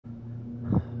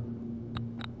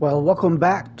Well, welcome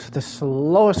back to the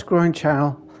slowest growing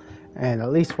channel and the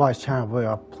least watched channel. We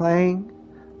are playing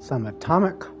some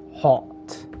Atomic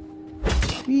Halt.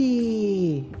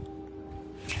 Whee!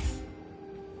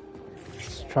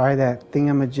 Let's try that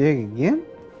thingamajig again.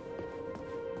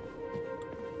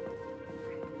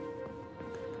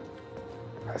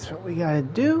 That's what we gotta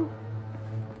do.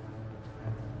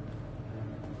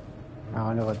 I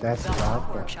don't know what that's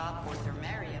about. But...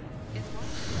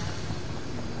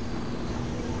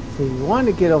 See, you want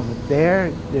to get over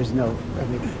there. There's no, I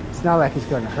mean, it's not like it's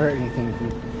going to hurt anything if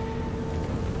you.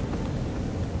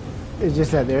 It's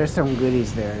just that there's some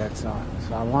goodies there, that's all.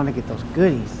 So I want to get those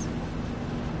goodies.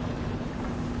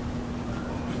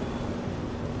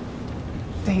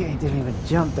 Dang, I didn't even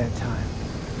jump that time.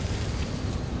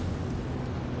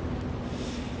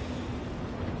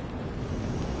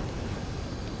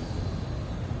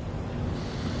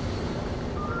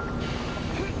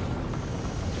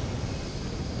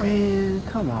 Man,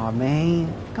 come on,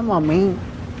 man. Come on, man.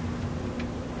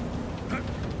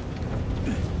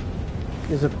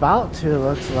 It's about to,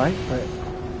 looks like, but...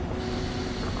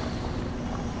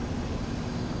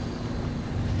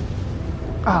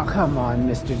 Oh, come on,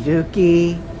 Mr.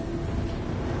 Dookie.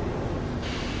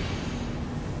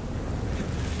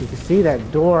 You can see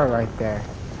that door right there.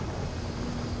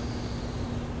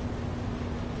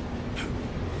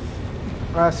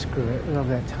 Ah, screw it. We don't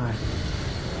have time.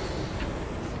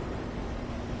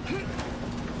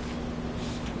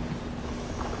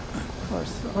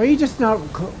 Are you just not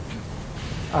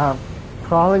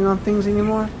crawling on things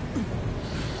anymore?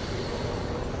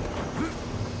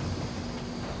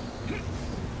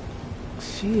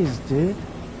 Jeez, dude.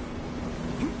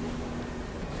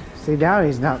 See, now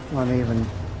he's not going to even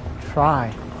try.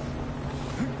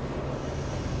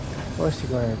 Of course he's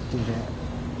going to do that.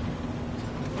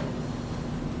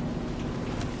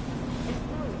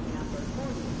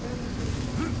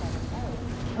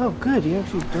 Oh, good. You're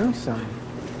actually doing something.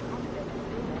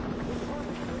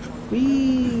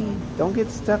 Whee! Don't get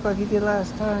stuck like you did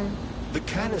last time. The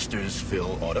canisters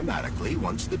fill automatically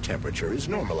once the temperature is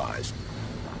normalized.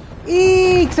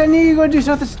 Eeks! I knew you were going to do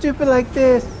something stupid like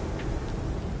this.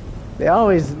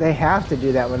 They have to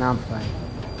do that when I'm playing.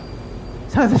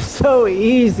 Something's so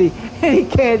easy, and he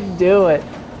can't do it.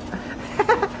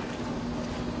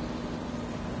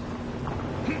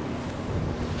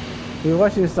 If you're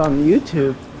watching this on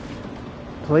YouTube,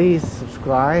 please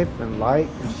subscribe and like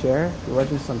and share. If you're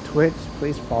watching this on Twitch,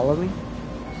 please follow me.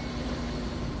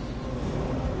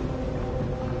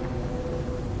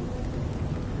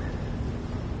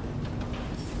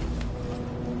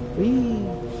 Whee!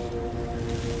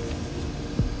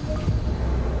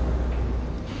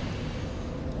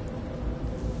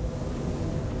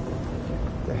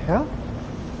 The hell?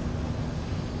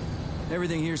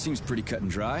 Everything here seems pretty cut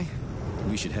and dry.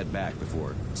 We should head back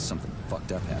before something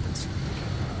fucked up happens.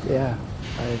 Yeah,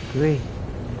 I agree.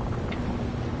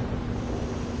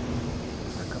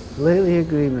 I completely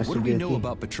agree, Mr. What do we know Dookie.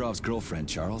 about Petrov's girlfriend,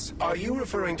 Charles? Are you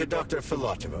referring to Dr.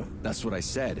 Filatova? That's what I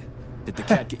said. Did the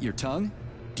cat get your tongue?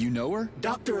 Do you know her?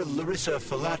 Dr. Larissa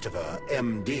Filatova,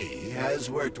 MD, has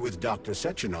worked with Dr.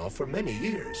 Sechenov for many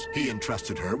years. He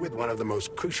entrusted her with one of the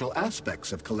most crucial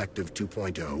aspects of Collective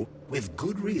 2.0, with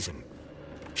good reason.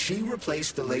 She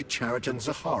replaced the late Chariton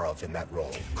Zakharov in that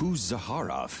role. Who's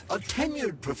Zakharov? A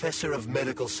tenured professor of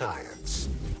medical science,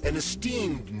 an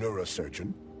esteemed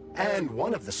neurosurgeon, and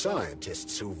one of the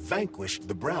scientists who vanquished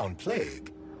the Brown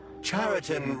Plague.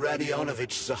 Chariton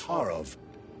Radionovich Zakharov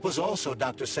was also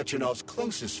Dr. Sechenov's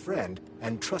closest friend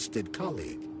and trusted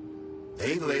colleague.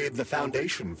 They laid the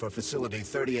foundation for Facility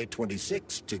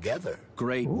 3826 together.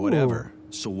 Great, Ooh. whatever.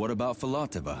 So what about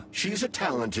Filatova? She's a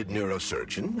talented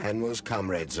neurosurgeon and was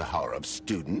Comrade Zakharov's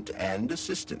student and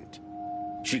assistant.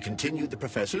 She continued the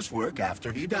professor's work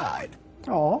after he died.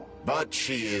 Oh. But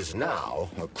she is now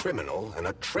a criminal and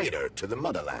a traitor to the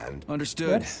motherland.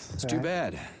 Understood. That's It's too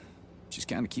bad. She's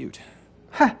kind of cute.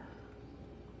 Ha!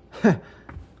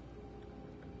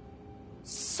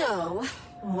 So,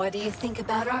 what do you think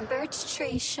about our birch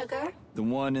tree, Sugar? The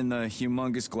one in the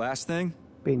humongous glass thing?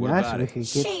 Be What nice about if we it?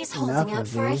 could get She's enough holding out of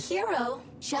for a these. hero,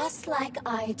 just like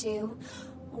I do.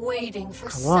 Waiting for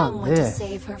Come on, someone to this.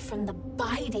 save her from the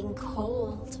biting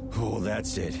cold. Oh,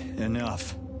 that's it.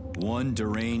 Enough. One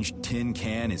deranged tin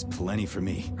can is plenty for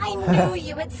me. I knew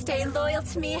you would stay loyal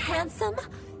to me, handsome.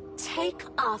 Take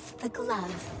off the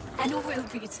glove, and we'll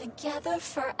be together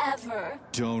forever.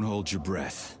 Don't hold your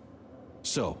breath.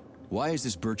 So, why is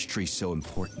this birch tree so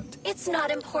important? It's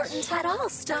not important at all, Oh,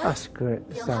 Stuff. screw it.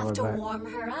 It's You'll not have to about it. warm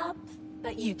her up,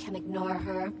 but you can ignore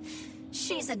her.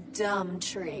 She's a dumb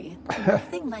tree.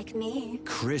 Nothing like me.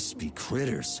 Crispy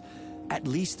critters. At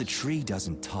least the tree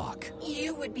doesn't talk.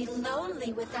 You would be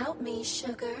lonely without me,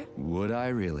 sugar. Would I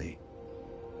really?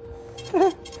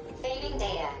 Saving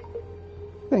data.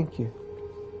 Thank you.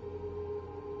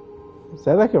 Is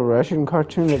that like a Russian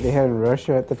cartoon that they had in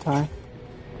Russia at the time?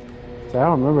 So I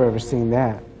don't remember ever seeing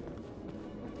that.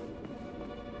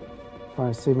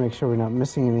 Want to see, make sure we're not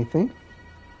missing anything.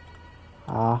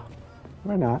 We're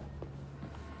not.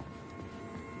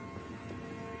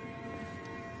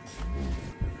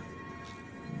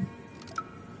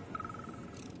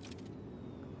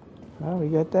 Well, we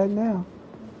got that now.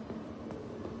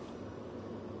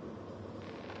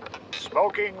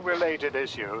 Smoking-related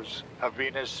issues have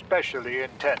been especially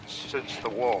intense since the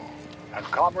war, and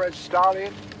Comrade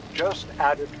Stalin just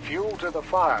added fuel to the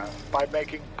fire by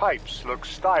making pipes look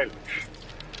stylish.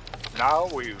 Now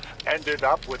we've ended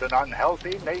up with an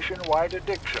unhealthy nationwide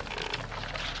addiction.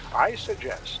 I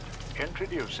suggest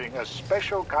introducing a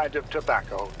special kind of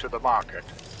tobacco to the market.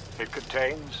 It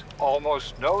contains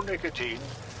almost no nicotine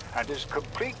and is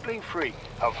completely free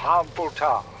of harmful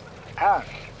tar. And,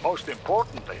 most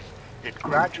importantly, it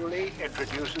gradually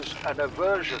introduces an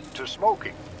aversion to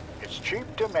smoking. It's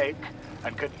cheap to make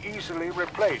and can easily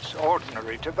replace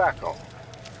ordinary tobacco.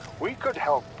 We could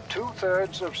help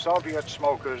 2/3 of Soviet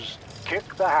smokers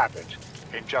kick the habit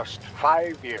in just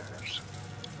 5 years.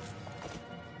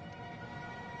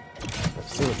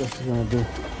 Let's see what this is going to do.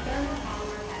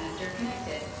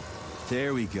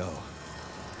 There we go.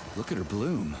 Look at her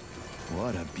bloom.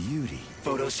 What a beauty.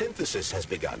 Photosynthesis has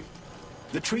begun.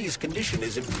 The tree's condition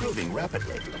is improving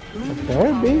rapidly. There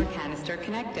it be. Canister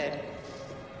connected.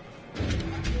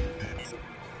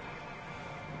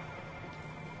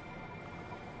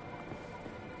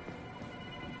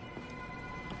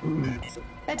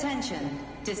 Attention,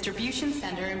 distribution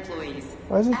center employees.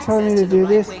 Why is it telling me to Access the do right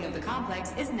this? wing of the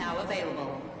complex is now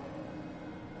available.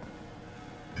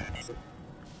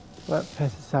 What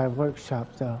pesticide workshop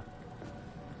though?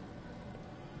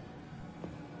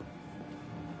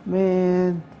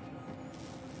 Man.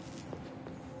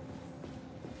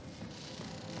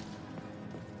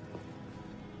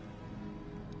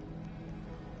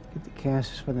 Get the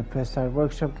cancers from the pesticide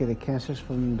workshop, get the cancers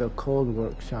from the cold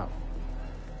workshop.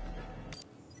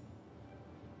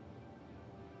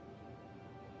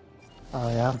 Oh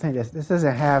yeah, I don't think this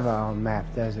doesn't have a map,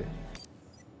 does it?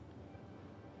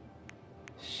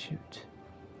 Shoot.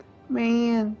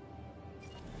 Man.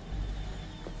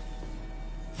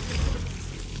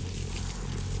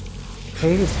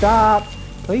 Please stop.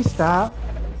 Please stop.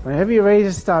 Whenever you're ready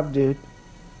to stop, dude.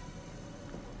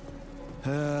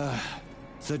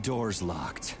 The door's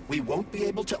locked. We won't be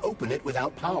able to open it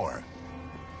without power.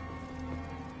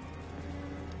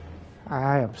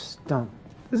 I am stumped.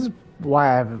 This is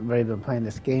why I haven't really been playing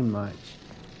this game much.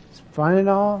 It's fun and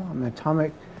all. I mean,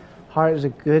 Atomic Heart is a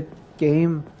good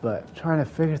game, but trying to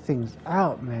figure things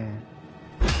out, man.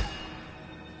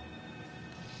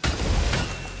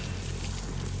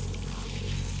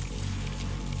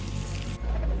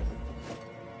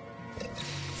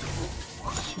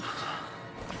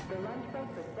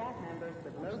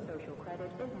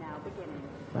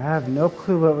 I have no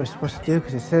clue what we're supposed to do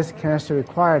because it says canister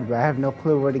required, but I have no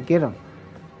clue where to get them.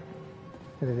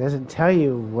 Because it doesn't tell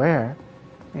you where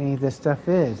any of this stuff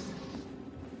is.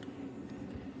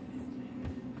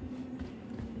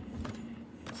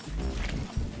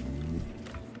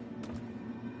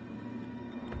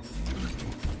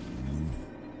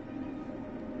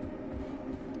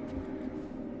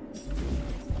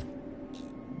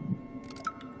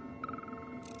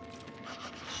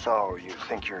 So, you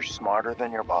think you're smarter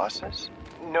than your bosses?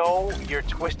 No, you're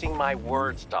twisting my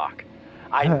words, Doc.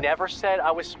 I never said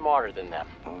I was smarter than them.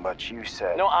 But you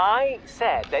said... No, I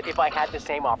said that if I had the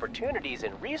same opportunities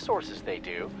and resources they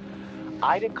do,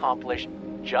 I'd accomplish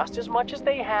just as much as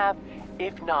they have,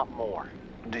 if not more.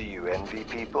 Do you envy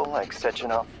people like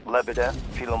Sechenov, Lebedev,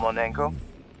 Filomonenko?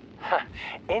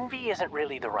 Envy isn't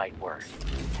really the right word.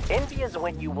 Envy is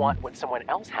when you want what someone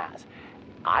else has.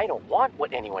 I don't want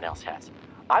what anyone else has.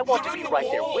 I want to be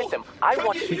right there with them. I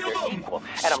want to be their equal.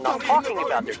 And I'm not talking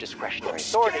about their discretionary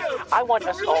authority. I want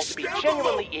us all to be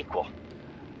genuinely equal.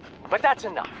 But that's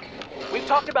enough. We've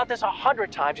talked about this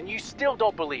 100 times and you still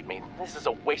don't believe me. This is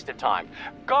a waste of time.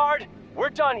 Guard, we're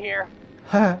done here.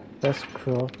 That's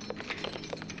cruel.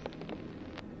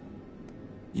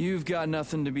 You've got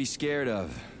nothing to be scared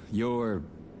of. You're...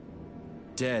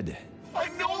 dead. I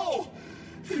know!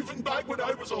 Even back when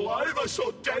I was alive, I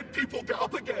saw dead people get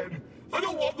up again. I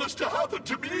don't want this to happen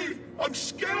to me. I'm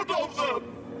scared of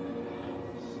them.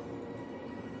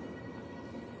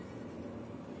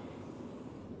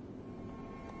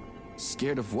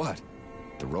 Scared of what?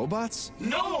 The robots?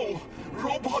 No!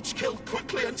 Robots kill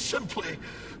quickly and simply,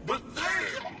 but they...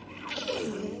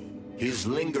 His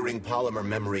lingering polymer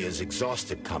memory is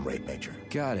exhausted, Comrade Major.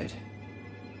 Got it.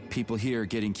 People here are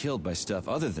getting killed by stuff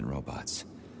other than robots.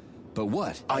 But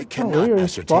what? I Oh, cannot we already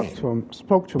ascertain.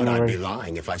 spoke to him But I'd already. be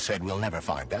lying if I said we'll never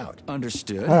find out.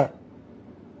 Understood.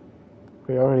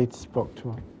 We already spoke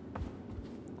to him.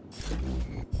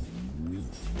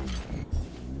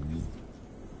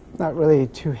 Not really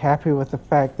too happy with the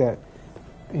fact that,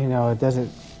 you know, it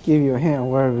doesn't give you a hint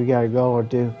where we gotta go or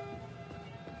do.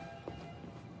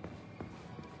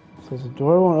 Says the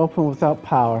door won't open without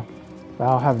power, but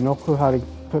I'll have no clue how to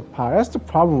put power. That's the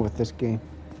problem with this game.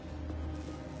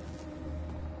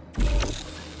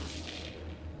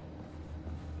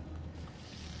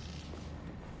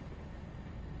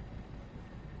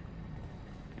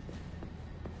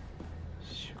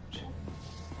 Shoot.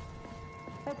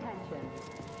 Attention.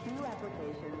 2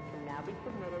 applications can now be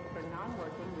submitted for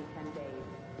non-working weekend days.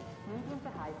 Medium to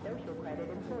high social credit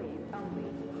employees only.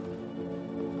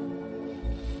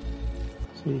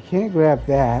 So you can't grab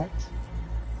that.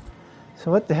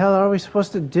 So what the hell are we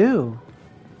supposed to do?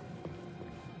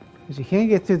 Because you can't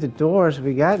get through the doors.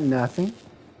 We got nothing.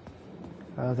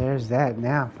 Oh, there's that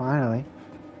now, finally.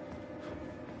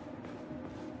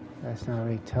 That's not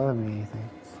really telling me anything.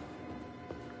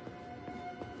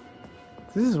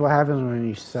 This is what happens when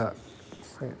you suck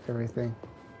at everything.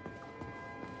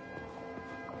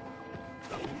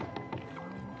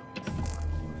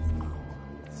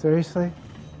 Seriously?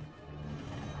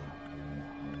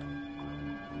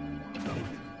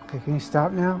 Okay, can you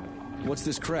stop now? What's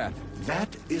this crap?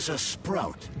 That is a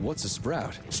sprout. What's a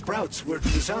sprout? Sprouts were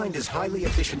designed as highly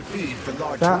efficient feed for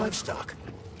large Stop. livestock.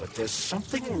 But there's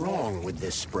something wrong with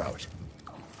this sprout.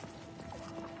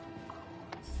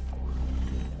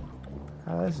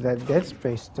 Oh, this is that Dead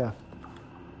Space stuff.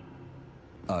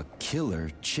 A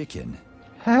killer chicken.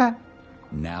 Ha!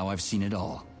 Now I've seen it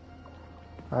all.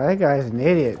 Oh, that guy's an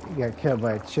idiot. He got killed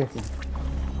by a chicken.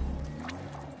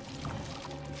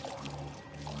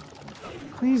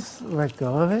 Please let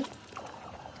go of it.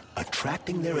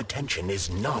 Attracting their attention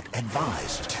is not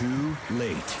advised. Too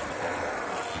late.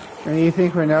 And you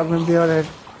think we're not going to be able to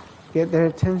get their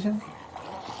attention?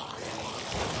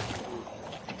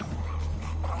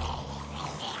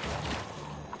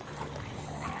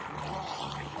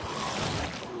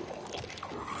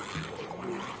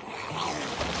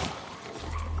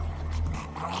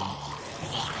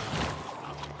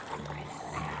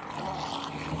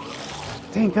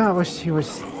 Thank God wish she would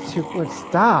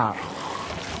stop.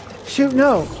 Shoot,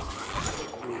 no.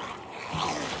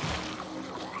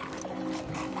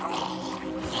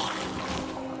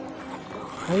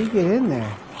 How do you get in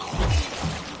there?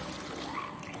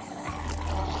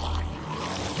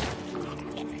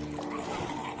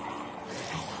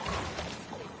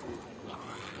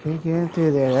 Can't get in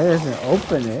through there. That doesn't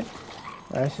open it.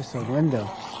 That's just a window.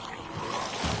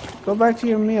 Go back to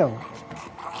your meal.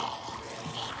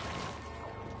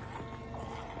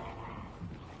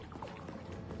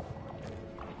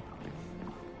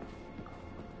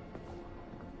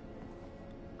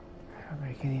 Doesn't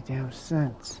make any damn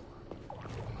sense.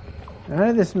 None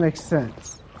of this makes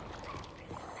sense.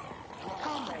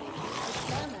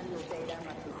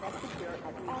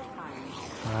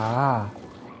 Ah,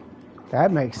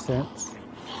 that makes sense.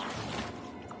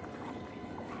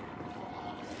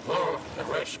 Oh, the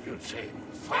rescue team,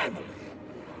 finally.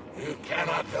 You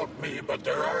cannot help me, but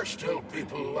there are still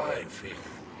people alive here.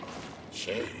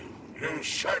 Say, you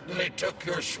certainly took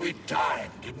your sweet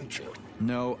time, didn't you?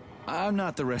 No, I'm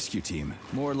not the rescue team.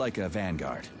 More like a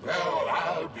vanguard. Well,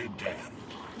 I'll be damned.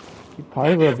 You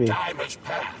probably will Maybe be. time has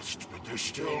passed, but there's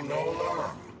still no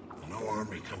alarm. No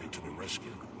army coming to the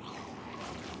rescue.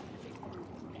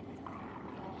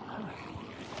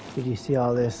 Did you see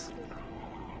all this?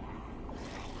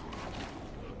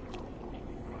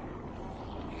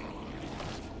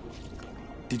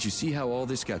 Did you see how all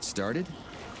this got started?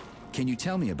 Can you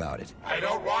tell me about it? I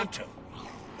don't want to,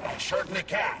 but I certainly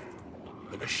can.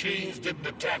 The machines didn't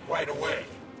attack right away.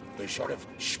 They sort of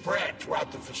spread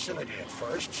throughout the facility at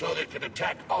first, so they could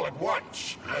attack all at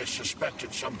once. I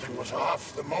suspected something was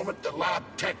off the moment the lab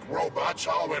tech robots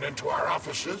all went into our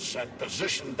offices and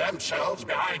positioned themselves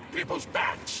behind people's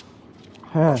backs.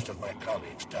 Most of my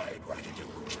colleagues died right at their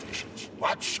workstations.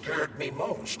 What scared me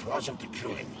most wasn't the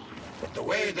killing, but the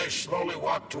way they slowly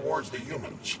walked towards the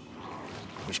humans.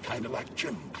 It was kind of like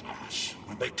gym class,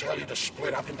 when they tell you to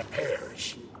split up into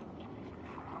pairs.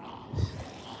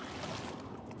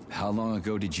 How long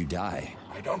ago did you die?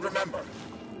 I don't remember,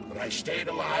 but I stayed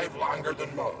alive longer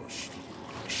than most.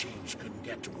 The machines couldn't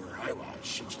get to where I was,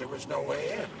 since there was no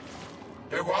way in.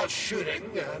 There was shooting,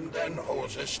 and then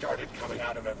hoses started coming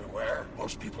out of everywhere.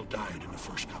 Most people died in the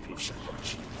first couple of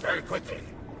seconds. Very quickly.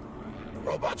 The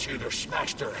robots either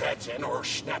smashed their heads in or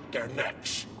snapped their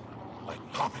necks. Like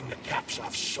popping the caps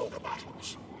off soda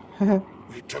bottles.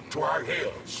 We took to our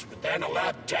heels, but then a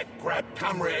lab tech grabbed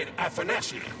Comrade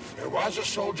Afanasi. There was a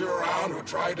soldier around who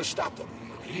tried to stop them.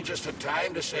 He just had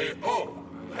time to say, oh.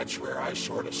 That's where I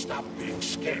sort of stopped being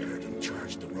scared and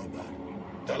charged the robot.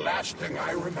 The last thing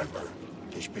I remember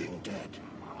is being dead.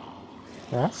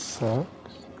 That sucks.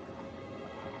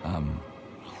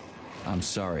 I'm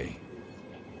sorry.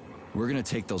 We're gonna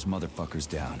take those motherfuckers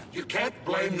down. You can't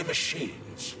blame the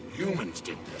machines. Humans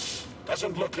did this.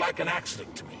 Doesn't look like an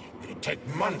accident to me. It'd take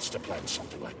months to plan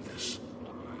something like this.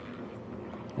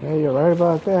 Yeah, you're right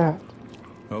about that.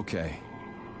 Okay.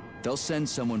 They'll send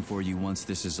someone for you once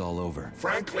this is all over.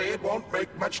 Frankly, it won't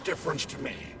make much difference to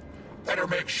me. Better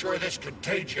make sure this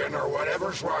contagion or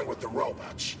whatever's wrong with the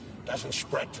robots doesn't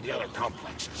spread to the other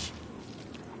complexes.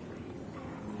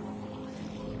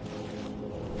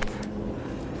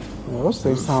 Well, those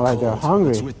things sound like they're hungry.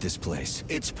 What's with this place?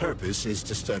 Its purpose is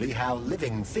to study how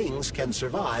living things can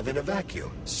survive in a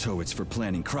vacuum. So it's for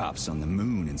planting crops on the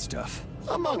moon and stuff.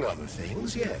 Among other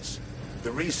things, yes.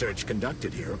 The research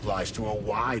conducted here applies to a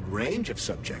wide range of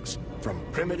subjects, from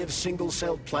primitive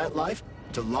single-celled plant life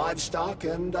to livestock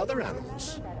and other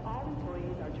animals. That all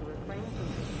employees are to refrain from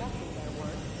discussing their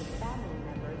work with family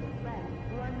members and friends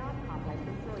who are not complex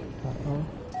employees.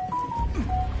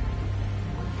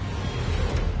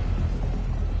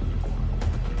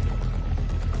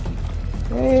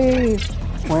 Hey,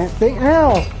 plant thing.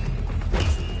 Ow!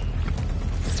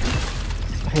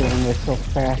 I hate when they're so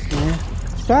fast, man.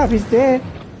 Stop, he's dead.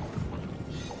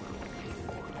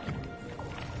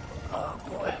 Oh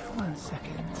boy, 1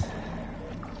 second.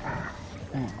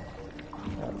 Man,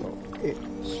 that little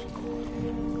itch.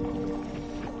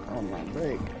 Oh my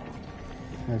leg.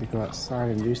 I had to go outside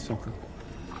and do something.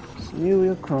 It's new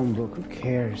your Chromebook, who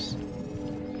cares?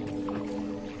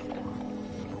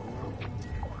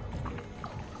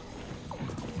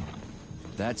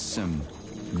 That's some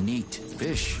neat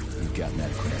fish you've got in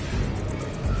that aquarium.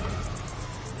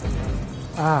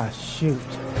 Ah, shoot.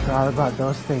 Forgot about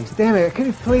those things. Damn it, could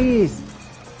you please?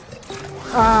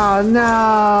 Oh,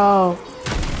 no!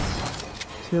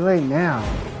 Too late now.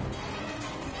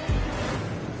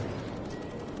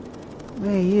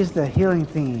 Man, use the healing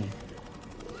thingy.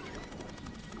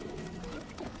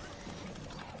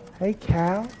 Hey,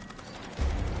 Cal.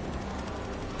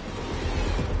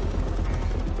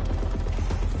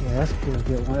 Yeah, that's cool.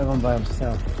 Get one of them by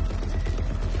himself.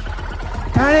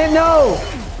 Darn it, no!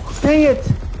 Dang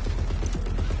it!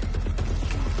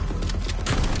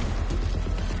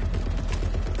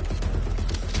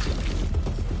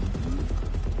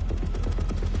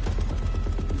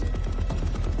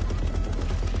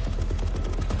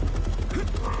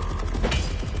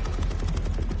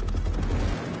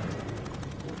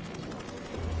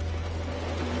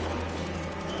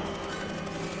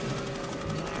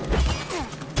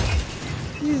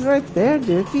 He's right there,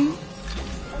 Dookie.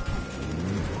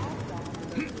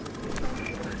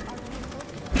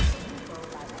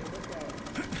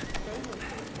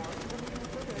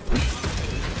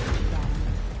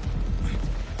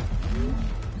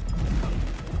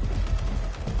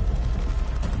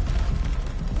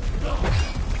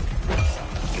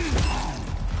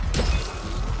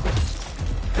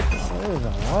 There's a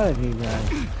lot of you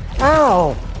guys.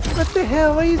 Ow! What the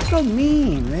hell? Why are you so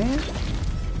mean, man?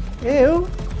 Ew.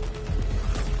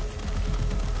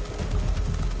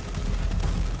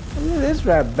 Look at this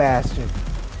rat bastard.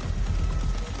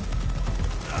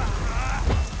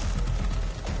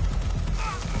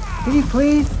 Can you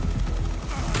please?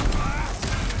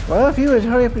 Well, if you would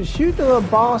hurry up and shoot the little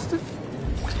bastard.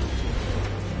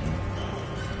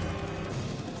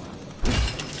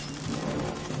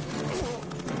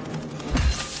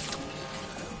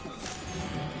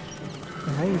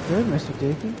 How you doing, Mr.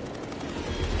 Dickey?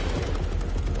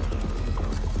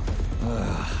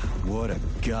 What a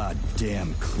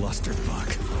goddamn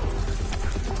clusterfuck.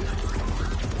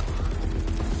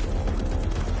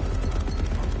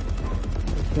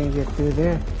 Can't get through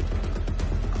there.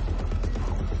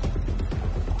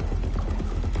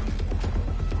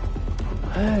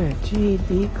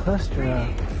 GD cluster up.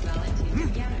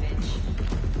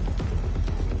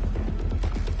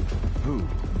 Ooh,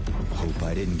 hope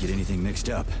I didn't get anything mixed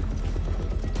up.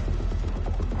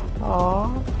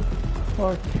 Aw,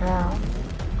 poor cow.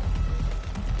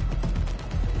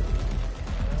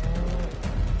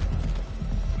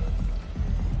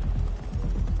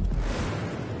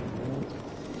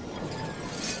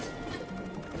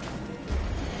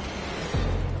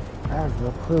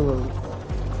 clue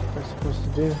what we're supposed to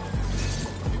do.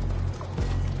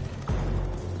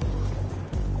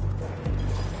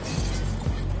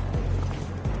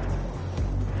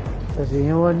 Does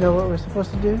anyone know what we're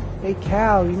supposed to do? Hey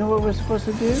Cal, you know what we're supposed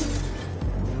to do?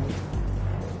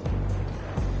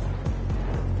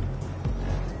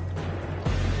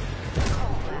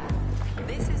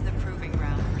 This is the proving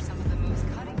ground for some of the most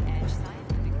cutting-edge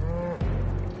scientific...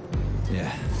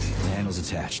 Yeah, the handle's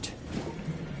attached.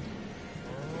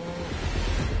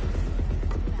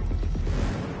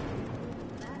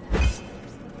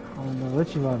 I don't know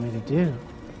what you want me to do.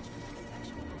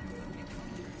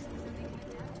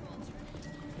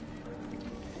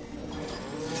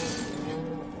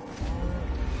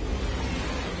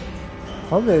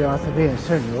 Hope they don't have to be in a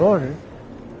certain order.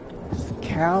 There's the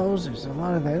cows, there's a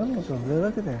lot of animals over there.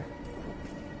 Look at that.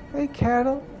 Hey,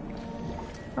 cattle.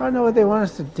 I don't know what they want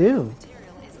us to do.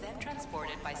 Material is then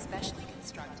transported by specially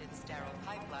constructed sterile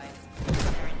pipelines to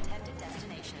their intended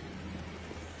destination.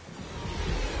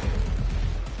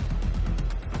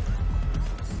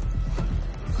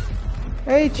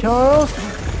 Hey, Charles.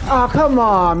 Oh, come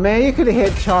on, man. You could have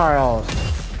hit Charles.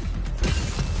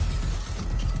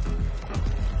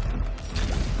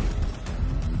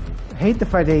 I hate the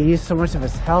fact they use so much of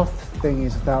his health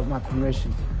thingies without my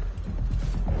permission.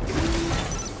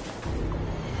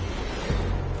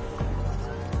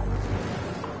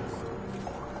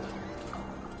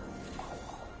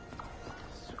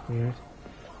 It's weird.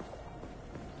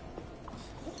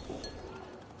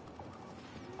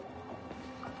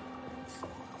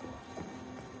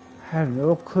 I have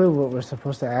no clue what we're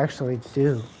supposed to actually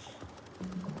do.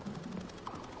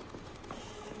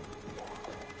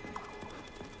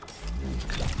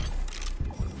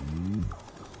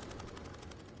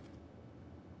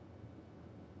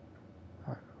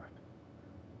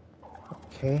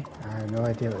 Okay, I have no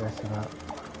idea what that's about.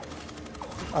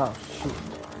 Oh, shoot.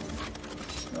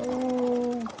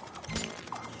 No.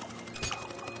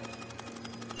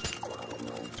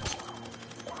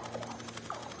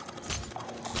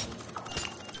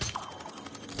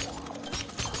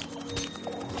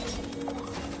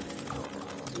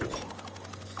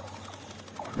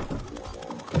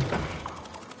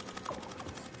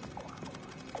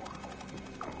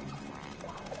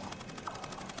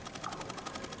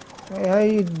 Hey, how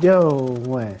you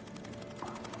doing?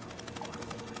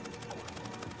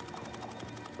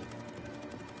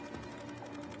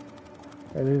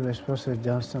 Maybe we're supposed to have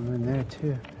done something in there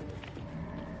too.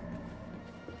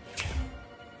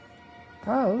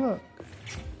 Oh, look.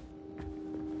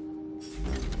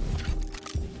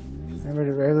 Remember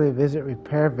to regularly visit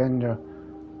repair vendor.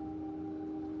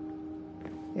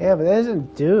 Yeah, but that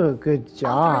doesn't do a good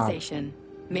job. Authorization.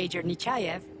 Major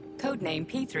Nichayev, codename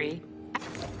P3.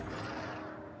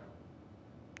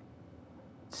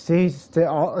 See,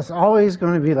 it's always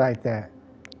going to be like that.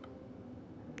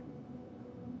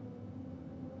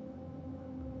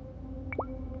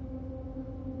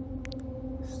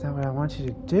 That's not what I want you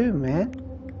to do, man.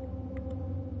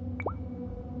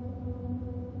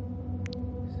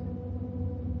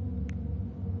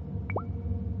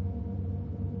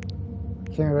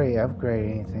 Can't really upgrade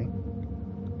anything.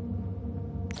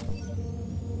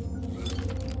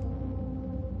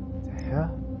 What the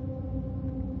hell?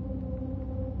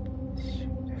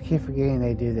 I keep forgetting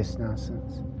they do this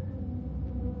nonsense.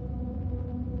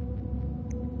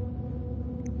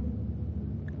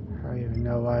 I don't even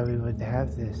know why we would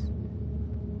have this.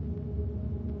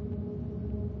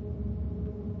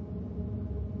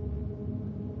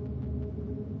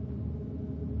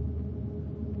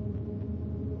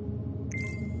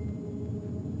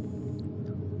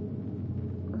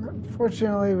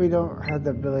 Unfortunately, we don't have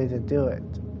the ability to do it.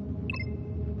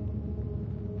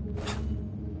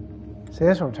 See,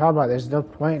 that's what I'm talking about. There's no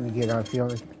point in getting on if you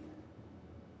only...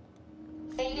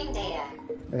 Saving data.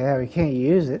 Yeah, we can't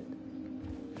use it.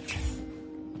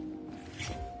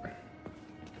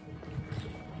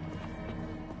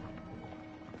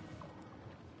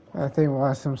 That thing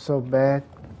wants him so bad.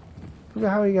 Look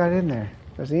at how he got in there.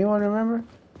 Does anyone remember?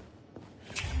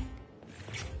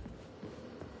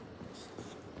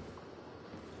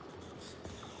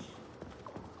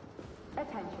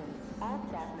 Attention. All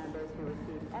staff members who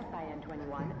receive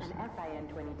SIN-21 and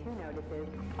SIN-22 notices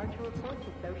are to report to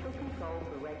social control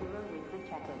for regular weekly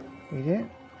check-ins. We did?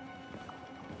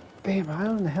 Damn,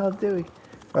 how in the hell did we...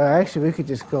 Well, actually, we could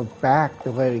just go back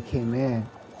the way we came in.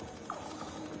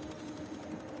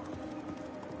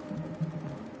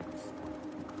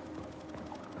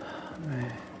 Oh,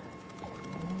 man.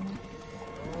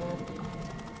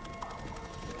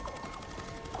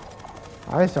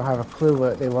 I just don't have a clue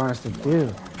what they want us to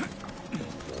do.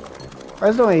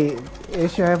 There's only The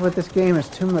issue I have with this game is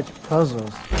too much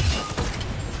puzzles.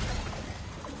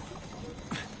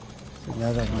 It's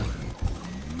another one.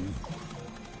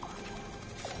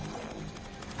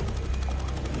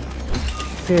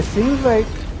 See, it seems like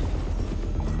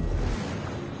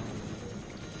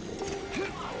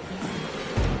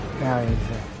now he's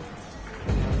there.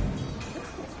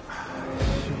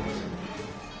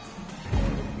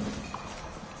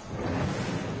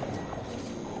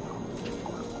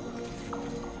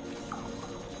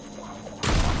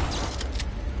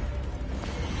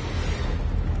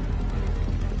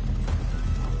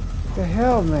 What the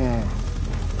hell, man?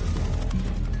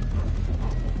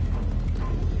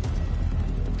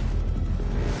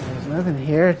 There's nothing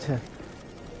here to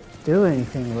do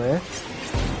anything with.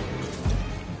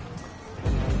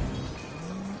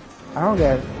 I don't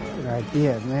get an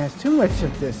idea, man. It's too much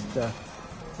of this stuff.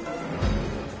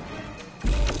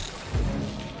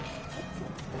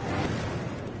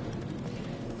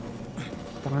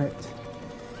 Darn it.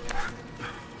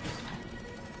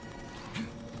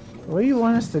 What do you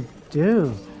want us to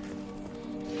do?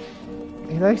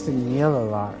 He likes to kneel a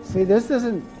lot. See, this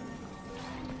doesn't...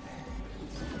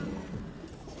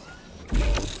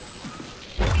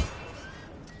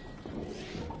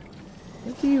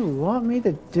 What do you want me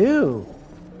to do?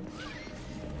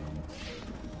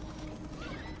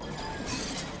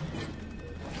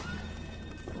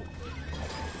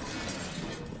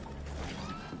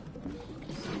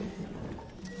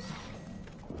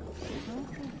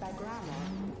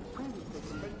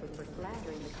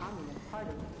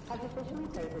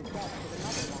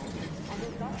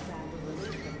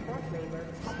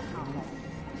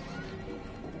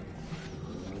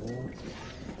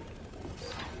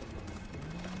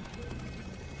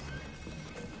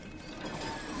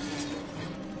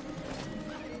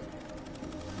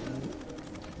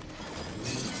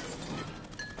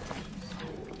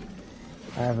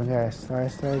 I haven't got a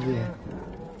slightest idea.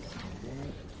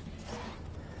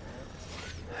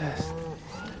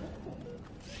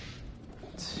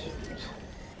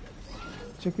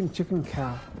 Chicken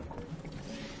cow.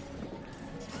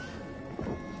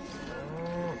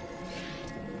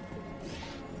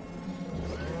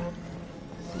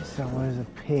 Someone is a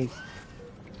pig.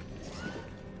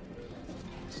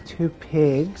 It's two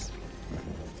pigs.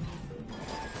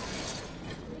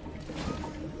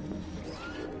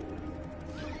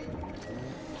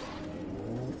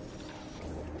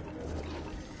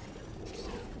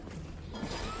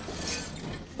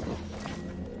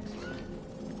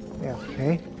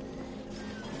 Okay.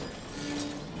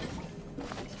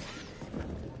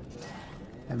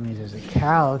 That means there's a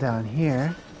cow down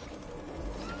here.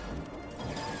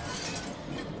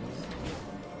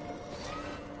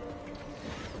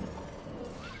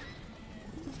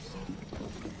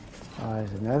 Oh,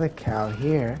 there's another cow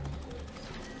here.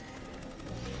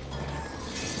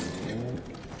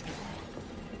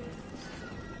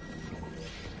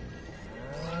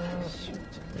 Shoot,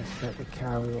 that's not the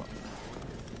cow we want.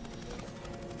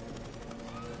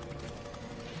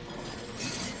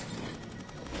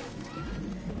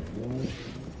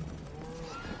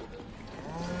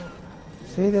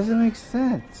 See, it doesn't make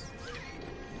sense.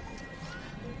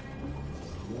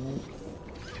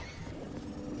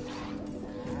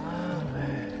 Oh,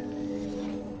 man.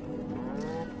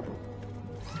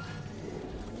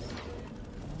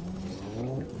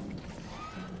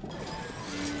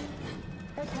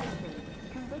 Attention.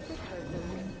 Convicted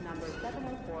person number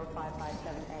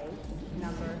 704557A,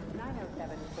 number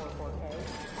 90744K,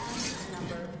 and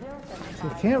number 075... So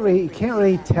you can't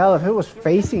really tell. If it was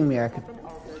facing me,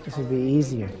 this would be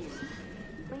easier. Please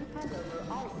hand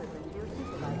over all equipment to your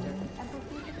supervisor and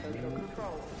proceed to social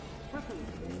control. Repeat.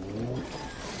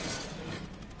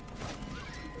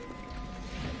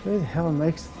 Who the hell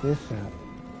makes this up?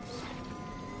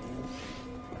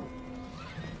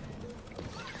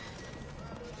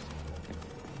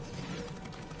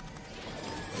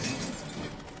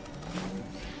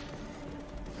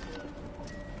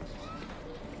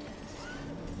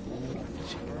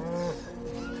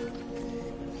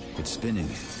 It's spinning.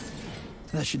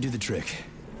 That should do the trick.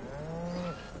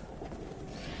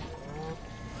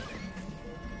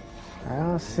 I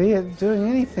don't see it doing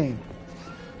anything.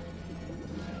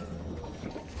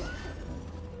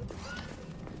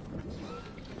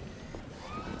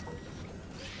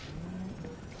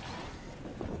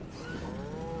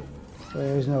 Well,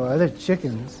 there's no other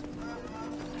chickens.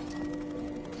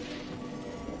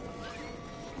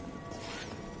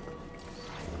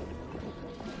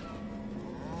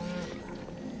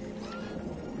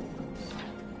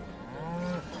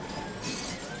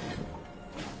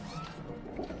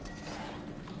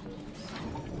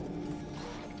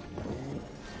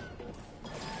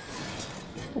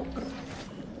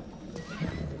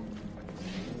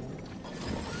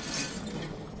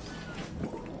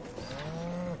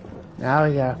 Now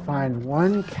we gotta find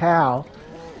one cow.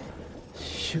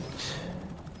 Shoot.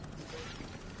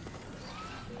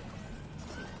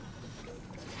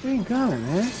 Where you going,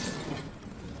 man?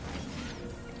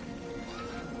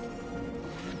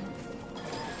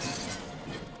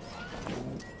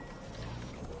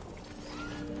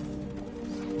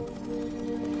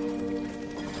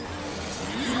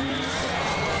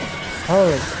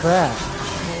 Holy crap.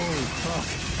 Holy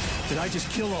fuck. Did I just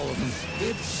kill all of them?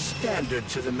 It's standard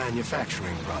to the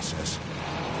manufacturing process.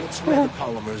 It's where the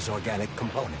polymer's organic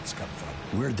components come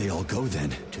from. Where'd they all go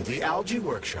then? To the algae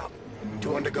workshop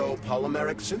to undergo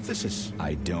polymeric synthesis.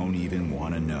 I don't even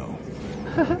want to know.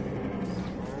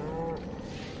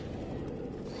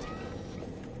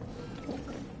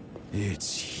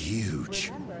 It's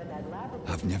huge.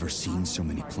 I've never seen so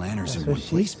many planters in one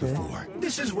place before.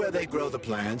 This is where they grow the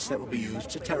plants that will be used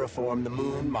to terraform the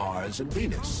Moon, Mars, and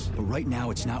Venus. But right now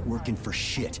it's not working for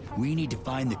shit. We need to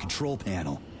find the control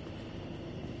panel.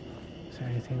 Is there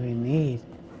anything we need?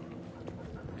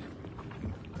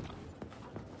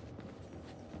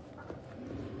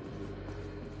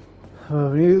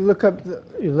 When you look up,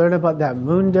 you learn about that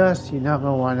moon dust, you're not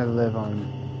going to want to live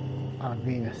on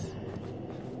Venus.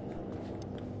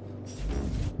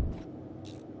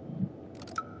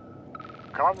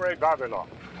 Comrade Vavilov,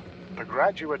 the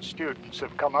graduate students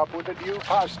have come up with a new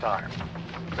pastime.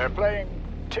 They're playing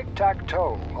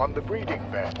tic-tac-toe on the breeding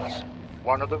beds.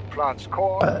 One of them plants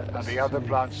corn and the other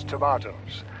plants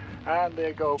tomatoes. And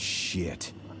they go...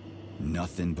 Shit.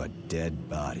 Nothing but dead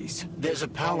bodies. There's a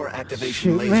power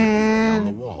activation laser relay on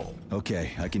the wall.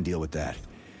 Okay, I can deal with that.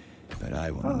 But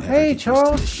I will never hey, get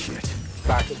Charles. used to this shit.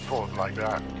 back and forth like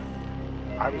that.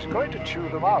 I was going to chew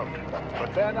them out,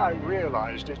 but then I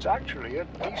realized it's actually a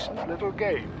decent little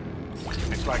game.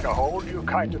 It's like a whole new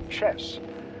kind of chess.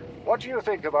 What do you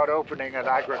think about opening an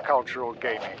agricultural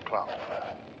gaming club?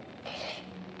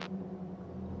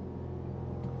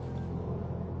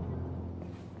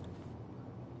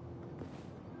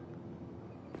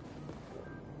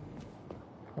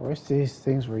 I wish these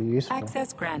things were useful.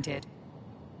 Access granted.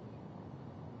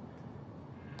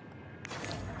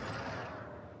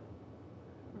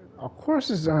 Of course,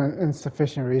 it's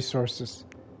insufficient resources.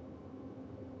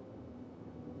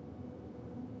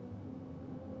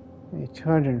 I need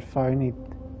 205. I need.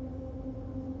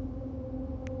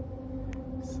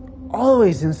 It's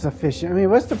always insufficient. I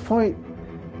mean, what's the point?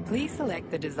 Please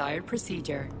select the desired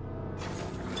procedure.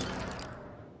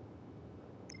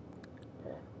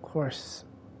 Of course.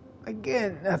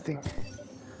 Again, nothing.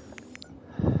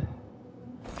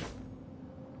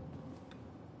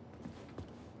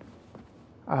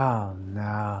 Oh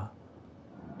no.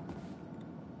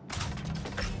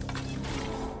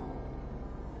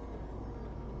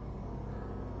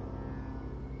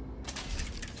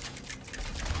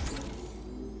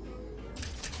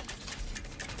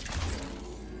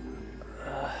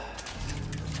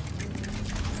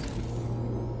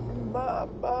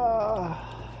 Baba.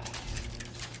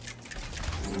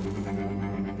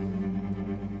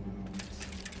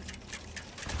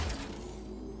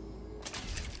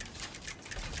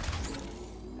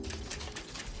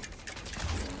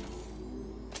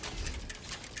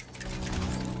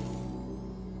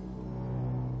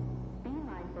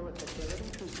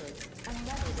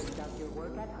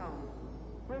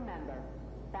 Remember,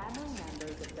 family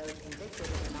members of those convicted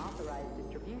of unauthorized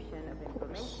distribution of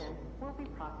information will be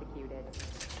prosecuted.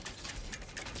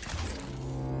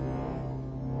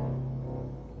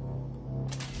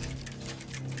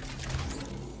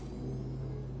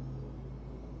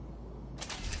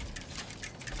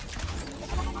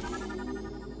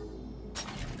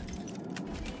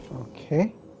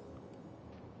 Okay.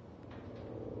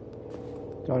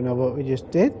 Don't know what we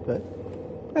just did, but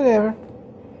whatever.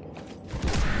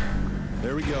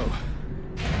 There we go.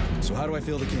 So how do I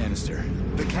fill the canister?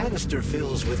 The canister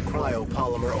fills with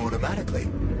cryopolymer automatically.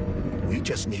 We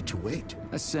just need to wait.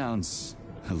 That sounds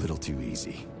a little too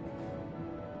easy.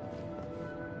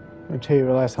 Until you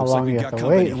realize how Looks long like we you have got to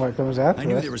company. wait and what comes after I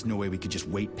knew us. there was no way we could just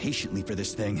wait patiently for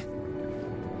this thing.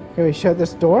 Can we shut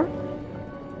this door?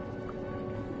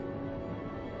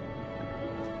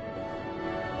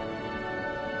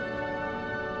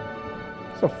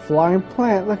 It's a flying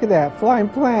plant. Look at that. Flying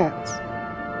plants.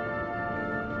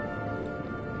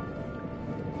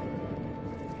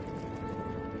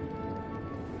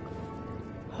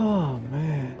 Oh,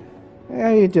 man. Hey, how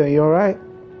you doing? You alright?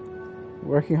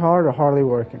 Working hard or hardly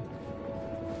working?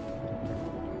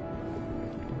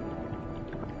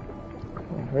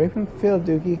 Hurry from the field,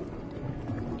 Dookie.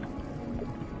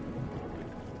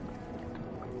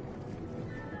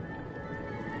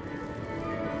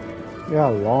 We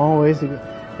got a long ways to go.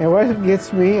 And what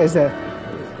gets me is that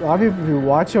a lot of people who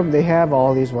watch them, they have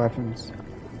all these weapons.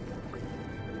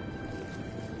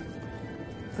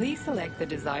 Please select the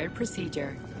desired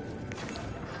procedure.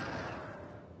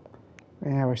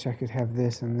 Man, I wish I could have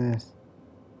this and this.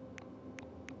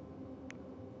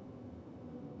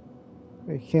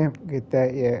 We can't get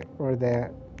that yet, or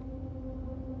that.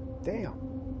 Damn.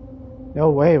 No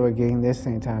way we're getting this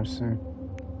anytime soon.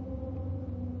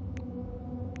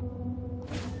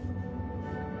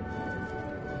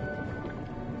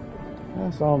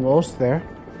 That's almost there.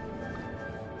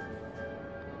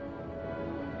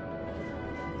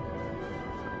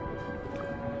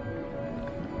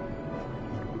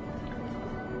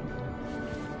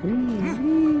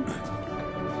 Whee.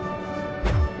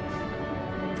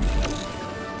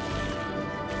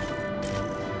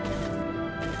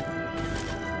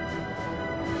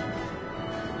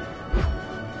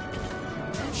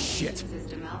 Shit.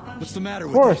 What's the matter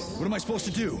with Of it? course. What am I supposed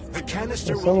to do? The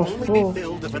canister It's will almost only full. be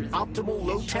filled if an optimal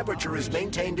low temperature is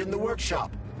maintained in the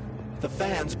workshop. The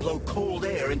fans blow cold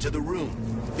air into the room.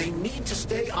 They need to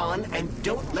stay on and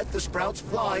don't let the sprouts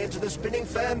fly into the spinning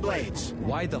fan blades.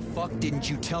 Why the fuck didn't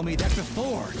you tell me that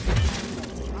before?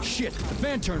 Shit, the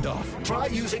fan turned off. Try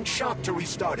using shock to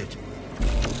restart it.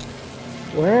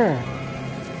 Where?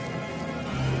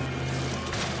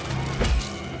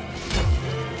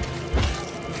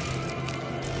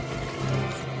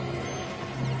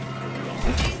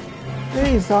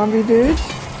 Hey, zombie dudes.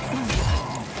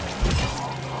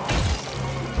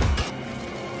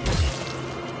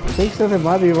 I think something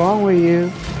might be wrong with you.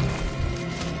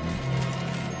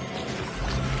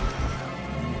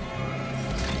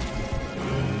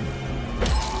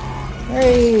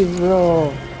 Hey,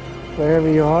 little, wherever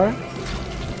you are.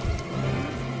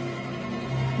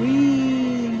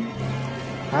 Whee!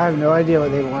 I have no idea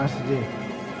what they want us to do.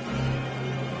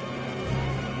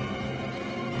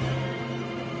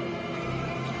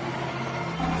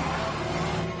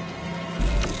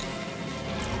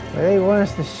 But they want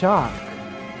us to shock.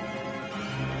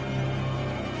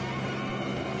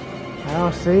 I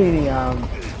don't see any,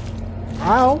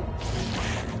 ow!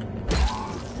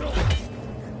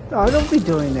 Oh, don't be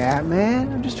doing that,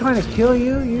 man. I'm just trying to kill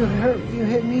you. You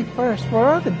hit me first. Where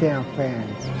are the damn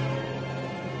fans?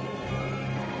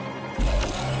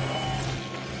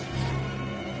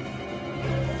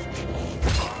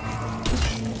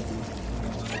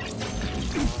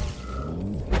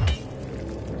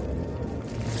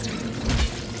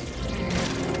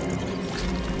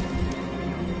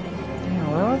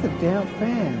 Damn, where are the damn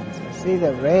fans? I see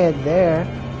the red there.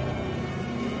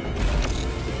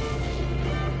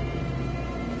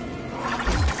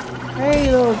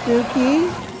 Hey, little Dookie.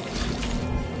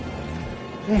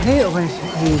 I hate it when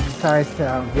he decides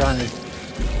to be on his,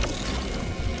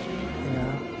 you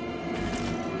know.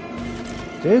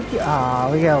 Dookie, aw,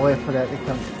 we gotta wait for that to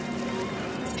come.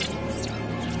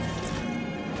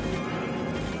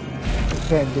 You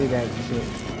can't do that shit.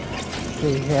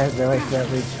 See, he has to wait for that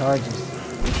recharges.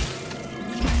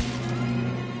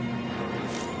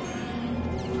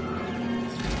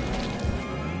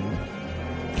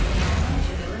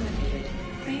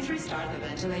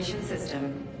 Ventilation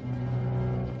system.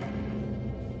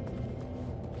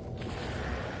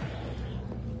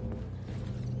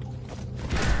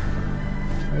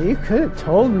 Well, you could have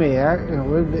told me. It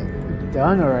would have been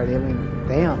done already. I mean,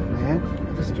 damn, man.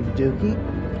 Mr. Dookie.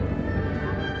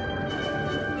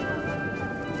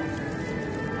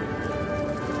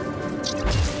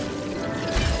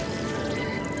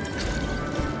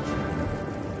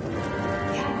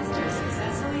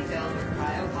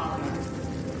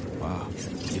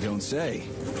 Say,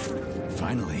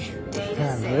 finally.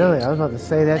 Yeah, really, I was about to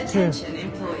say that too. Attention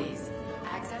employees.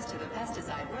 Access to the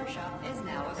pesticide workshop is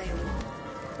now available.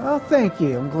 Oh, thank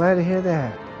you. I'm glad to hear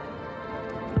that.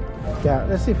 Yeah,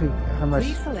 let's see if we how much.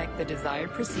 Please select the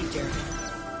desired procedure.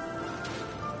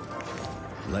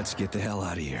 Let's get the hell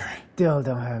out of here. Still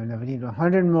don't have enough. I need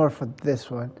 100 more for this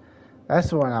one. That's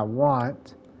the one I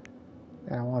want.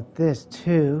 And I want this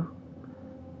too.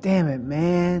 Damn it,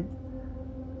 man.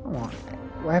 I want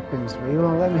weapons, but you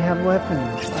won't let me have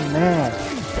weapons. I'm mad.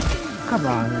 Come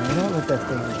on, man. Don't let that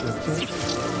thing get you.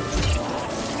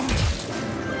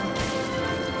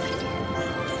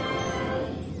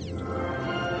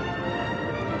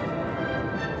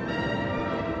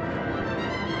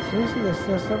 Seriously, there's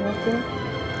still something up there?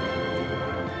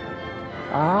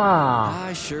 Ah.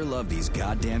 I sure love these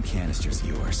goddamn canisters of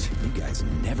yours. You guys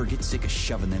never get sick of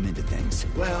shoving them into things.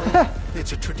 Well,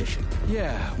 it's a tradition.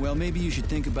 Yeah, well, maybe you should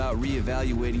think about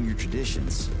reevaluating your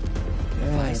traditions.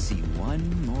 If I see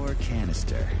one more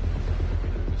canister.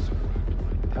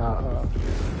 Uh-oh.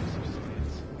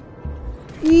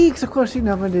 Eeks, of course you're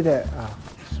not gonna do that. Oh,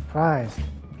 surprise.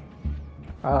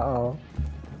 Uh-oh.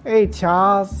 Hey,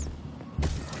 Charles.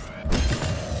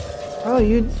 Oh,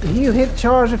 you hit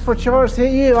Charles before Charles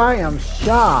hit you? I am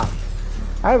shocked.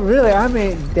 I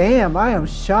mean, damn, I am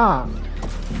shocked.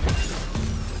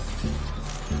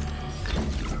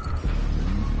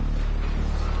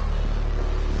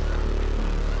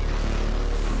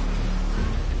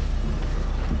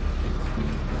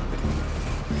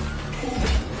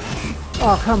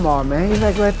 Oh, come on, man. He's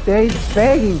like right there. He's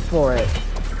begging for it.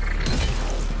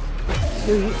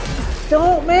 Dude,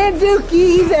 don't, man, Dookie.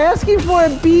 He's asking for a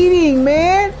beating,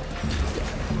 man.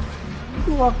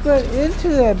 You walked right into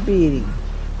that beating.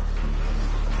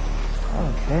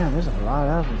 Oh, damn. There's a lot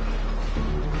of them.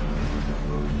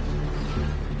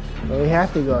 But we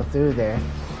have to go through there.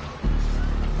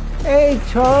 Hey,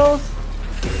 Charles.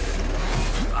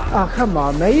 Oh, come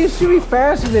on, man. You should be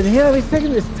faster than him. He's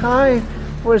taking his time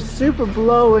for a super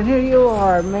blow, and here you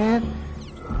are, man.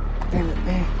 Damn it,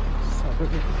 man. Sorry.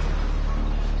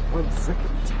 1 second.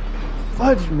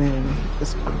 Fudge, man.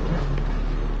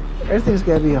 Everything's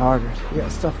gotta be harder. We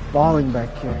got stuff falling back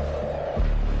here.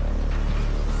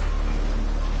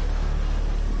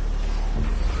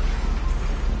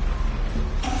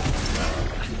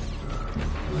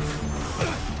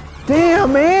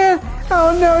 Damn, man!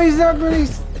 Oh no, he's not really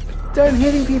done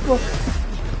hitting people.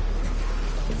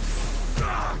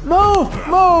 Move!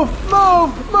 Move!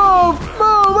 Move! Move!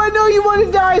 Move! I know you want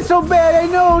to die so bad. I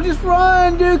know. Just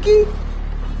run, Dookie.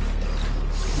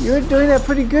 You were doing that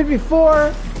pretty good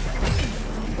before.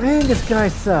 Man, this guy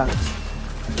sucks.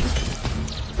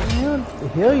 I don't have to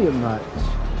heal you much.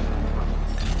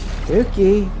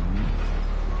 Dookie.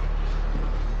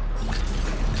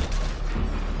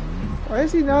 Why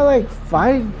is he not like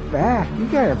fighting back? You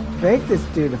gotta beg this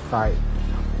dude to fight.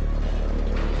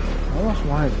 I almost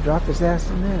wanted to drop his ass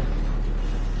in there.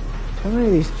 Too many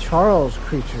of these Charles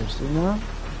creatures, you know?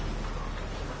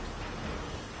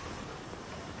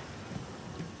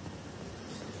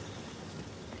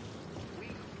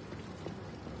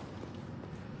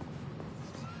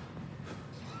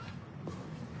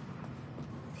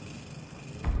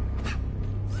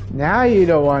 Now you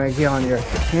don't want to get on your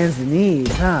hands and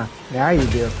knees, huh? Now you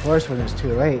do, of course, when it's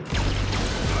too late.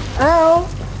 Ow!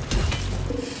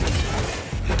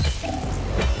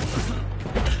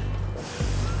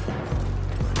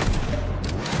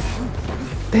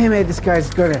 Damn it, this guy's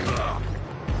gonna...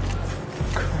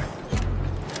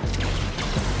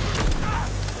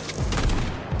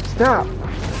 Stop!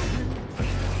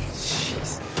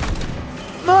 Jeez.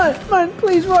 Run,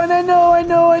 please run, I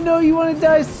know, you wanna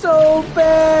die so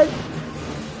bad!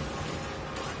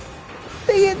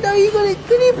 Dang it, no,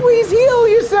 can you please heal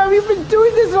yourself? You've been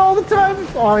doing this all the time!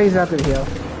 Oh, he's not gonna heal.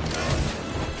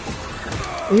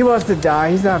 He wants to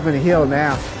die, he's not gonna heal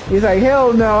now. He's like,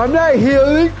 hell no, I'm not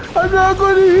healing. I'm not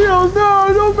going to heal. No,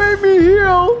 don't make me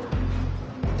heal.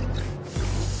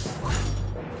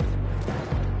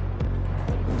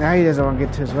 Now he doesn't want to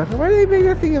get to his weapon. Why did they make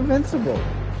that thing invincible?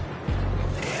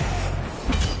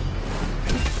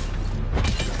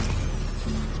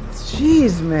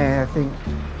 Jeez, man, I think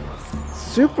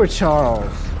Super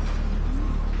Charles.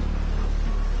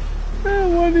 I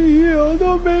don't want to heal.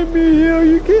 Don't make me heal.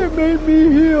 You can't make me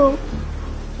heal.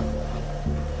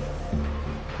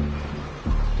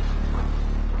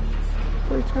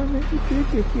 Trying to make you feel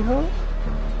guilty, huh?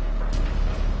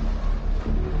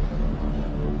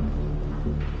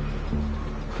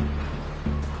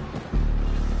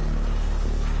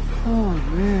 Oh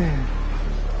man.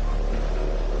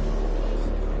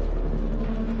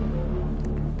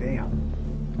 Damn.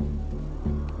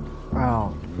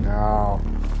 Oh no.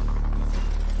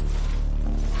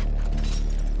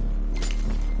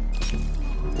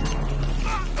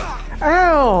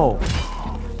 Ow!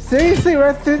 Seriously,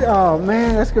 right through? Oh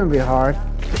man, that's gonna be hard.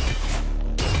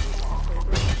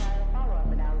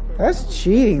 That's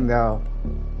cheating, though.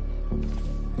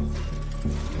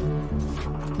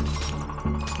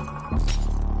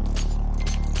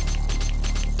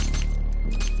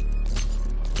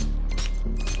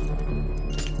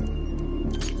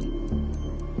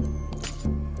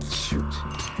 Shoot.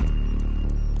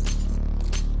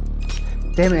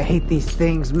 Damn it, I hate these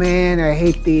things, man. I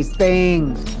hate these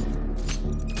things.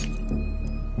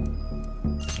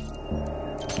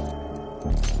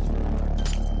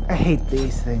 I hate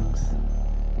these things.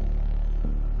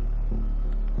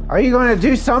 Are you going to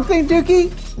do something,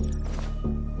 Dookie?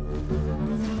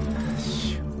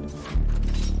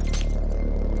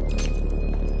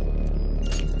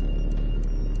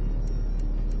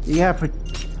 You gotta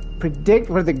predict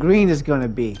where the green is going to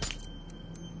be.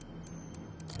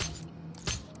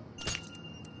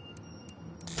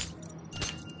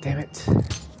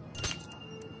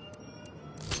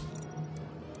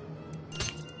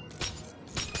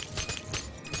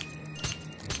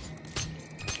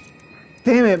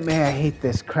 Damn it, man, I hate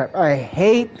this crap. I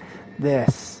hate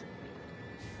this.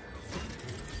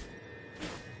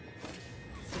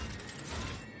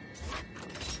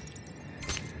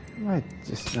 I might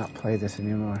just not play this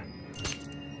anymore.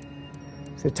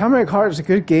 So Atomic Heart is a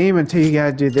good game until you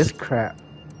gotta do this crap.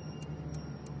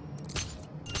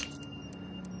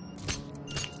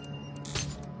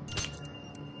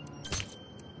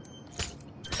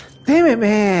 Damn it,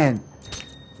 man!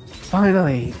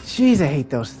 Finally. Jeez, I hate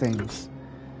those things.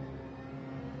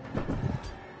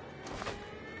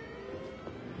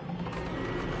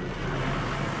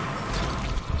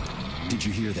 Did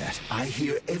you hear that? I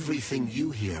hear everything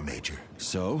you hear, Major.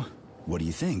 So, what do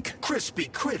you think? Crispy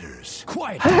critters.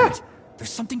 Quiet, damn it! There's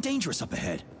something dangerous up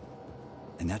ahead.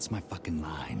 And that's my fucking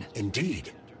line.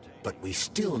 Indeed. But we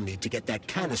still need to get that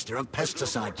canister of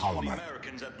pesticide polymer.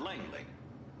 Americans at Langley.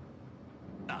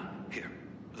 Here.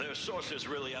 Their sources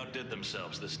really outdid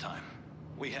themselves this time.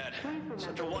 We had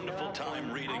such a wonderful time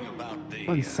reading about the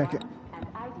 1 second.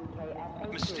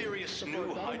 mysterious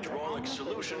new hydraulic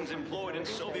solutions employed in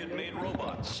Soviet-made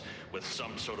robots, with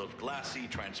some sort of glassy,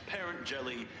 transparent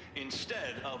jelly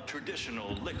instead of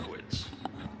traditional liquids.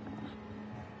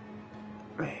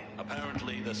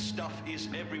 Apparently, the stuff is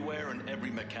everywhere in every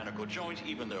mechanical joint.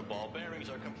 Even their ball bearings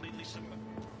are completely similar.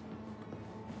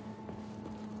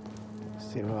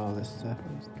 See what all this stuff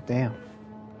is. Damn.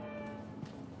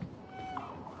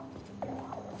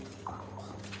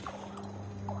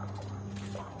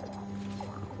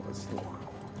 Let's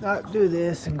not do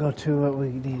this and go to what we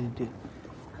need to do.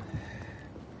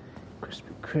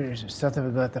 Crispy critters or something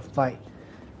we got to fight.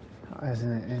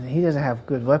 Isn't it? And he doesn't have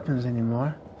good weapons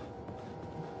anymore.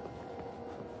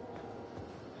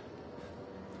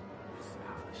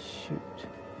 Shoot.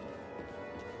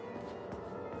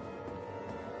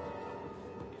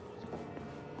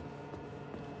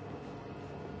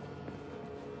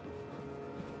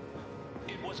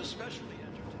 It was especially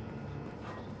entertaining.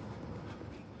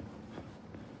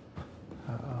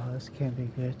 Uh-oh, this can't be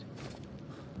good.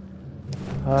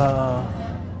 Uh-oh.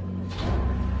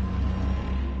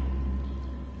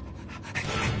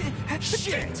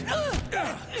 Shit!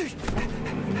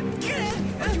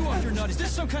 Are you off your nut? Is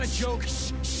this some kind of joke?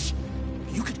 Shh.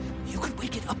 You could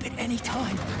wake it up at any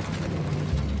time.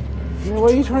 Yeah,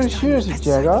 what are you trying to shoot us,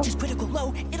 Jagoff? Just critical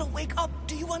low, it'll wake up.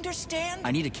 Do you understand?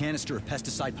 I need a canister of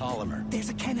pesticide polymer. There's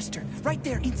a canister right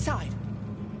there inside.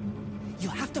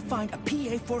 You'll have to find a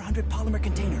PA-400 polymer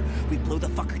container. We blow the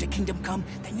fucker to Kingdom Come,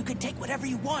 then you can take whatever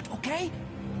you want, okay?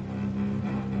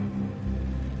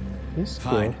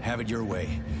 Fine, have it your way.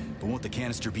 But won't the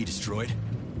canister be destroyed?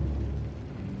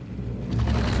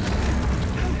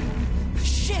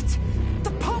 Shit!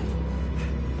 The pump!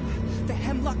 The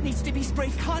hemlock needs to be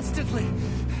sprayed constantly.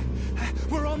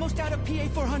 We're almost out of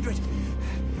PA-400.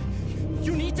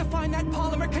 You need to find that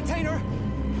polymer container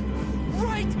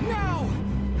right now!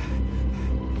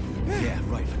 Yeah,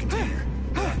 right, a container.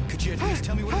 Could you at least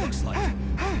tell me what it looks like?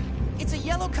 It's a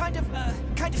yellow kind of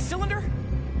cylinder?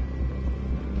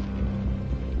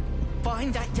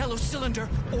 Find that yellow cylinder,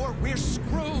 or we're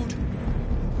screwed!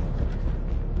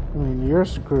 I mean, you're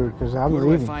screwed, because I'm Where do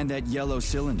I leaving. find that yellow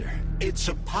cylinder? It's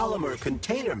a polymer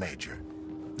container, Major.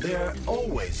 They're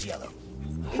always yellow.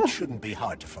 It shouldn't be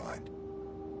hard to find.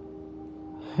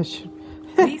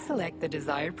 Please select the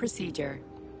desired procedure.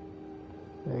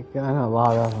 They got a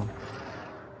lot of them.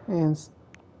 And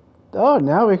oh,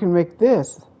 now we can make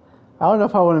this. I don't know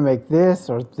if I want to make this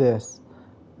or this.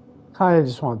 Kind of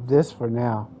just want this for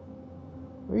now.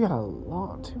 We got a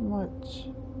lot too much.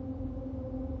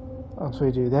 Once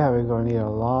we do that, we're going to need a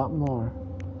lot more.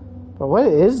 But what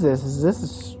is this? Is this a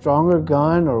stronger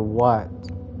gun or what?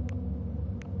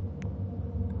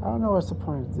 I don't know what's the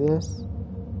point of this.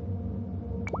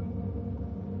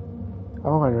 I'm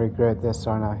going to regret this,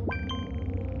 aren't I?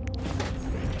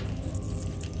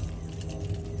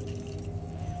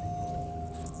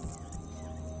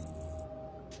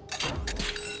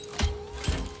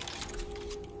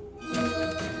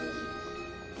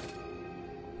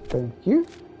 Thank you.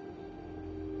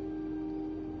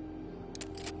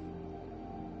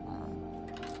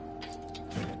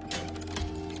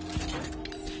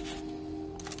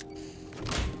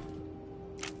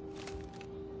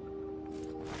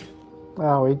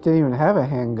 Oh, we didn't even have a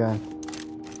handgun.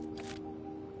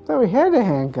 I thought we had a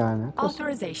handgun.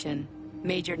 Authorization.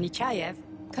 Major Nechayev,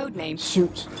 codename.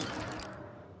 Shoot.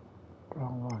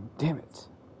 Wrong one. Damn it.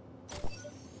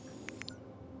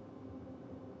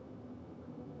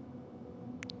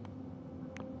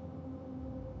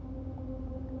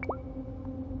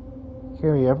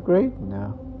 Can we upgrade?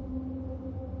 No.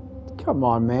 Come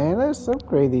on, man. Let's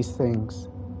upgrade these things.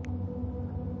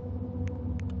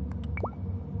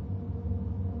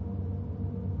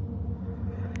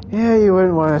 Yeah, you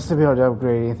wouldn't want us to be able to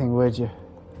upgrade anything, would you?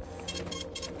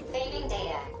 Saving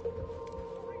data.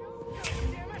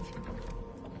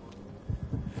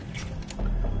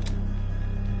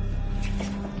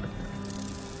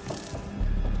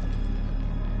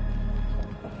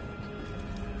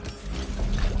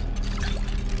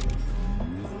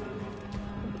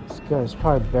 This guy's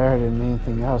probably better than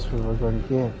anything else we were going to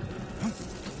get.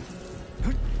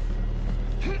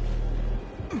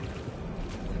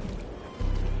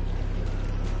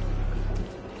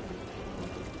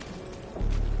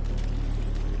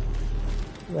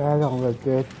 That don't look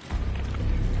good.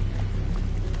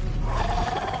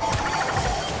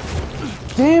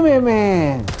 Damn it,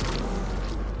 man!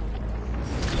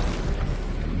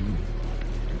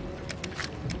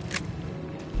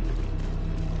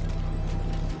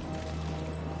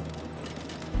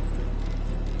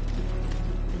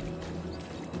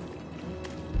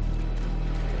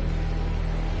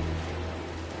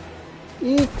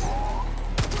 Eek!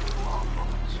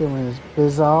 Show me his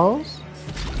bizzles.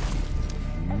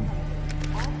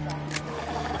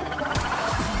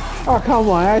 Oh, come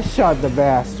on, I shot the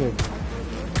bastard.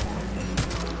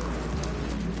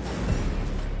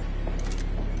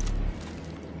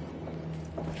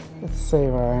 Let's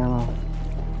save our ammo.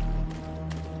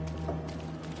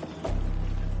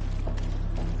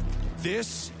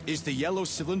 This is the yellow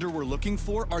cylinder we're looking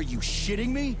for? Are you shitting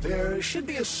me? There should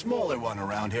be a smaller one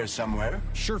around here somewhere.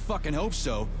 Sure fucking hope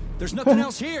so. There's nothing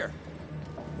else here.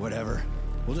 Whatever.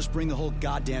 We'll just bring the whole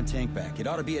goddamn tank back. It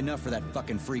ought to be enough for that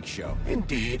fucking freak show.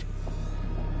 Indeed.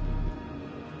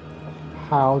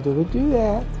 How do we do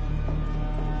that?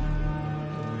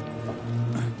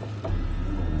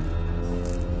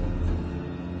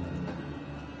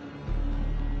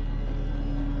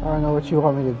 I don't know what you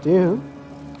want me to do.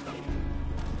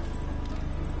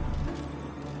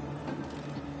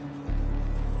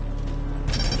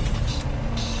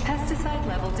 Pesticide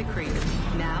level decreased.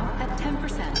 Now at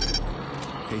 10%.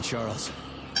 Hey, Charles.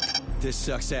 This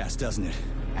sucks ass, doesn't it?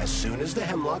 As soon as the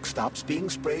hemlock stops being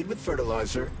sprayed with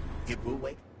fertilizer, it will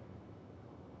wake.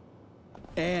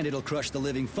 And it'll crush the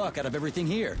living fuck out of everything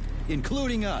here,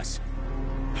 including us.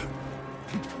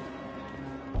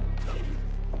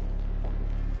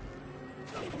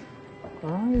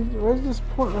 Where's this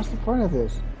point? What's the point of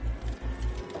this?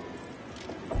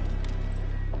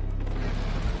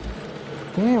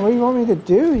 Damn, what do you want me to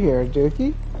do here,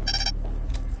 Dookie?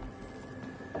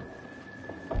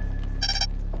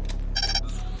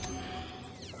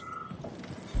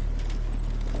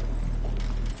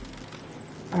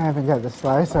 I haven't got the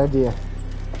slightest idea.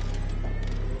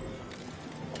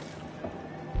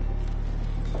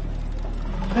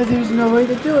 But there's no way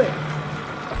to do it.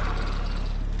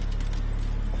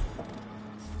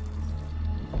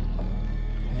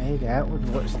 Hey, that would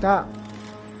work. Stop.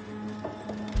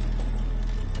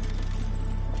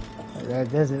 But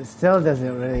that still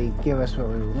doesn't really give us what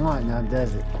we want now,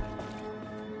 does it?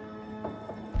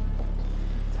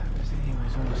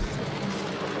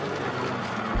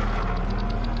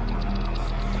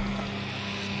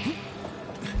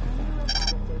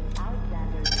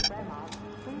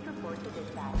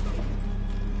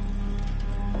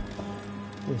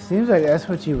 It seems like that's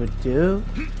what you would do.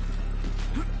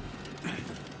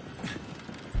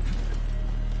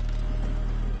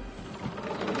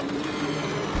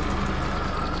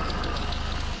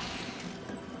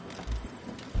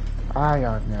 I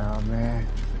don't know, man.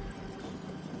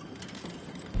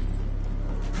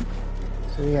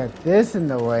 So we got this in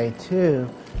the way too.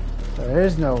 So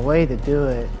there's no way to do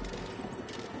it.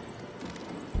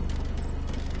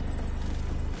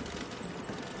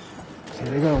 So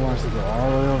they're gonna want us to go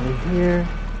all the way over here.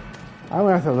 I'm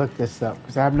gonna have to look this up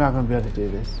because I'm not gonna be able to do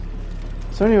this.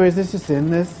 So anyways, let's just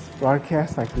end this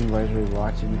broadcast like you guys were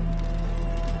watching it.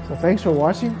 So thanks for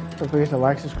watching. Don't forget to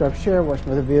like, subscribe, share, watch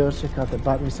my other videos, check out the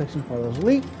About Me section for those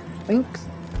links.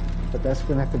 But that's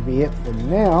gonna have to be it for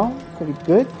now. Pretty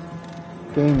good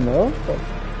game though, but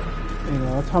you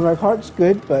know, Atomic Heart's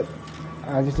good, but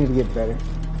I just need to get better.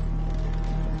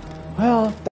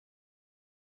 Well.